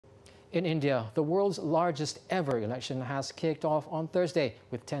In India, the world's largest ever election has kicked off on Thursday,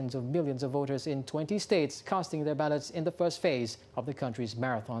 with tens of millions of voters in 20 states casting their ballots in the first phase of the country's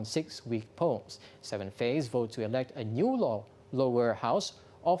marathon 6-week polls. Seventh-phase vote to elect a new lower house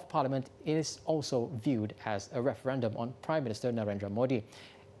of parliament is also viewed as a referendum on Prime Minister Narendra Modi,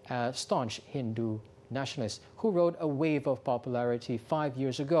 a staunch Hindu nationalist who rode a wave of popularity 5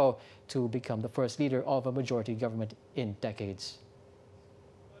 years ago to become the first leader of a majority government in decades.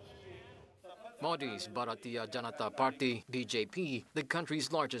 Modi's Bharatiya Janata Party, BJP, the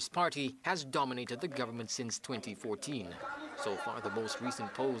country's largest party, has dominated the government since 2014. So far, the most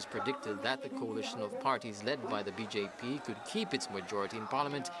recent polls predicted that the coalition of parties led by the BJP could keep its majority in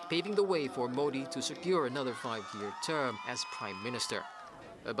parliament, paving the way for Modi to secure another 5-year term as prime minister.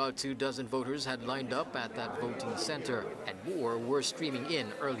 About 24 voters had lined up at that voting center, and more were streaming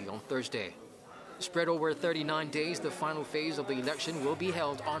in early on Thursday. Spread over 39 days, the final phase of the election will be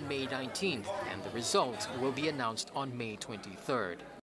held on May 19th, and the result will be announced on May 23rd.